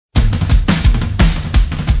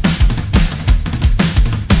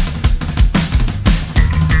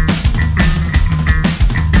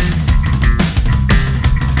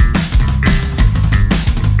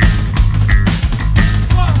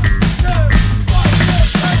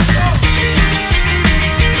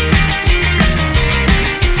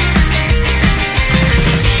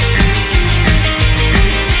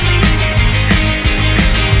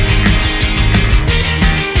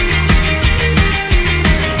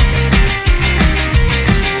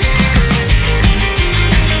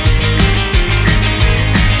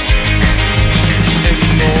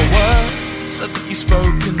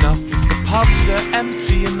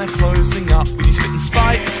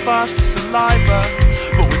saliva,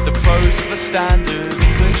 but with the prose of a standard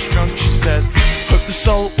English drunk. She says, hope the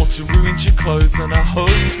saltwater ruins your clothes, and I hope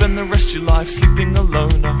you spend the rest of your life sleeping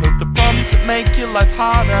alone. I hope the problems that make your life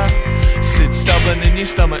harder sit stubborn in your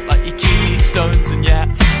stomach like your kidney stones. And yet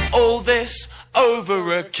all this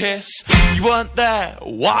over a kiss. You weren't there,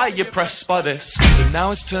 why you pressed by this? But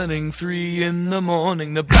now it's turning 3 in the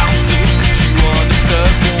morning. The bouncers put you on his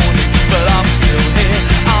 3rd warning, but I'm still here,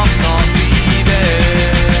 I'm not leaving.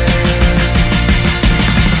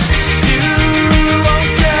 You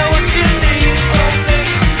won't get what you need.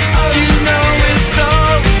 You know it's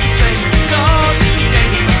always the same. It's all just a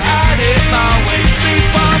game. I had it my way.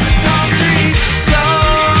 Sleep on the concrete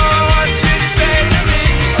floor. What you say to me?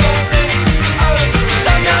 'Cause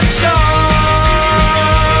I'm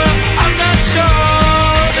not sure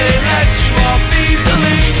they let you off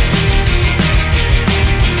easily.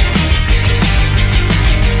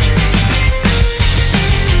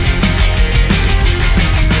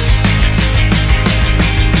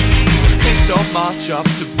 So pissed off march up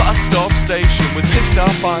to bus stop station with pissed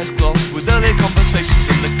off eyes glossed with early conversations,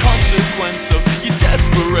 and the consequence of your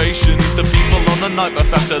desperation is the people on the night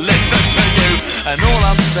bus have to listen to you. And all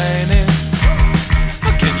I'm saying is,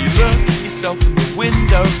 how can you look at yourself in the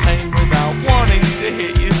window pane without wanting to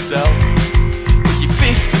hit yourself? But your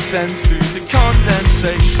fist descends through the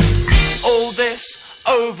condensation. All this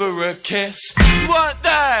over a kiss. You weren't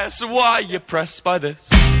there, so why you pressed by this?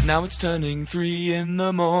 Now it's turning 3 in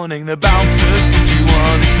the morning. The bouncers put you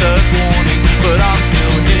on his 3rd warning, but I'm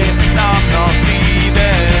still here and I'm not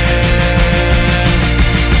leaving.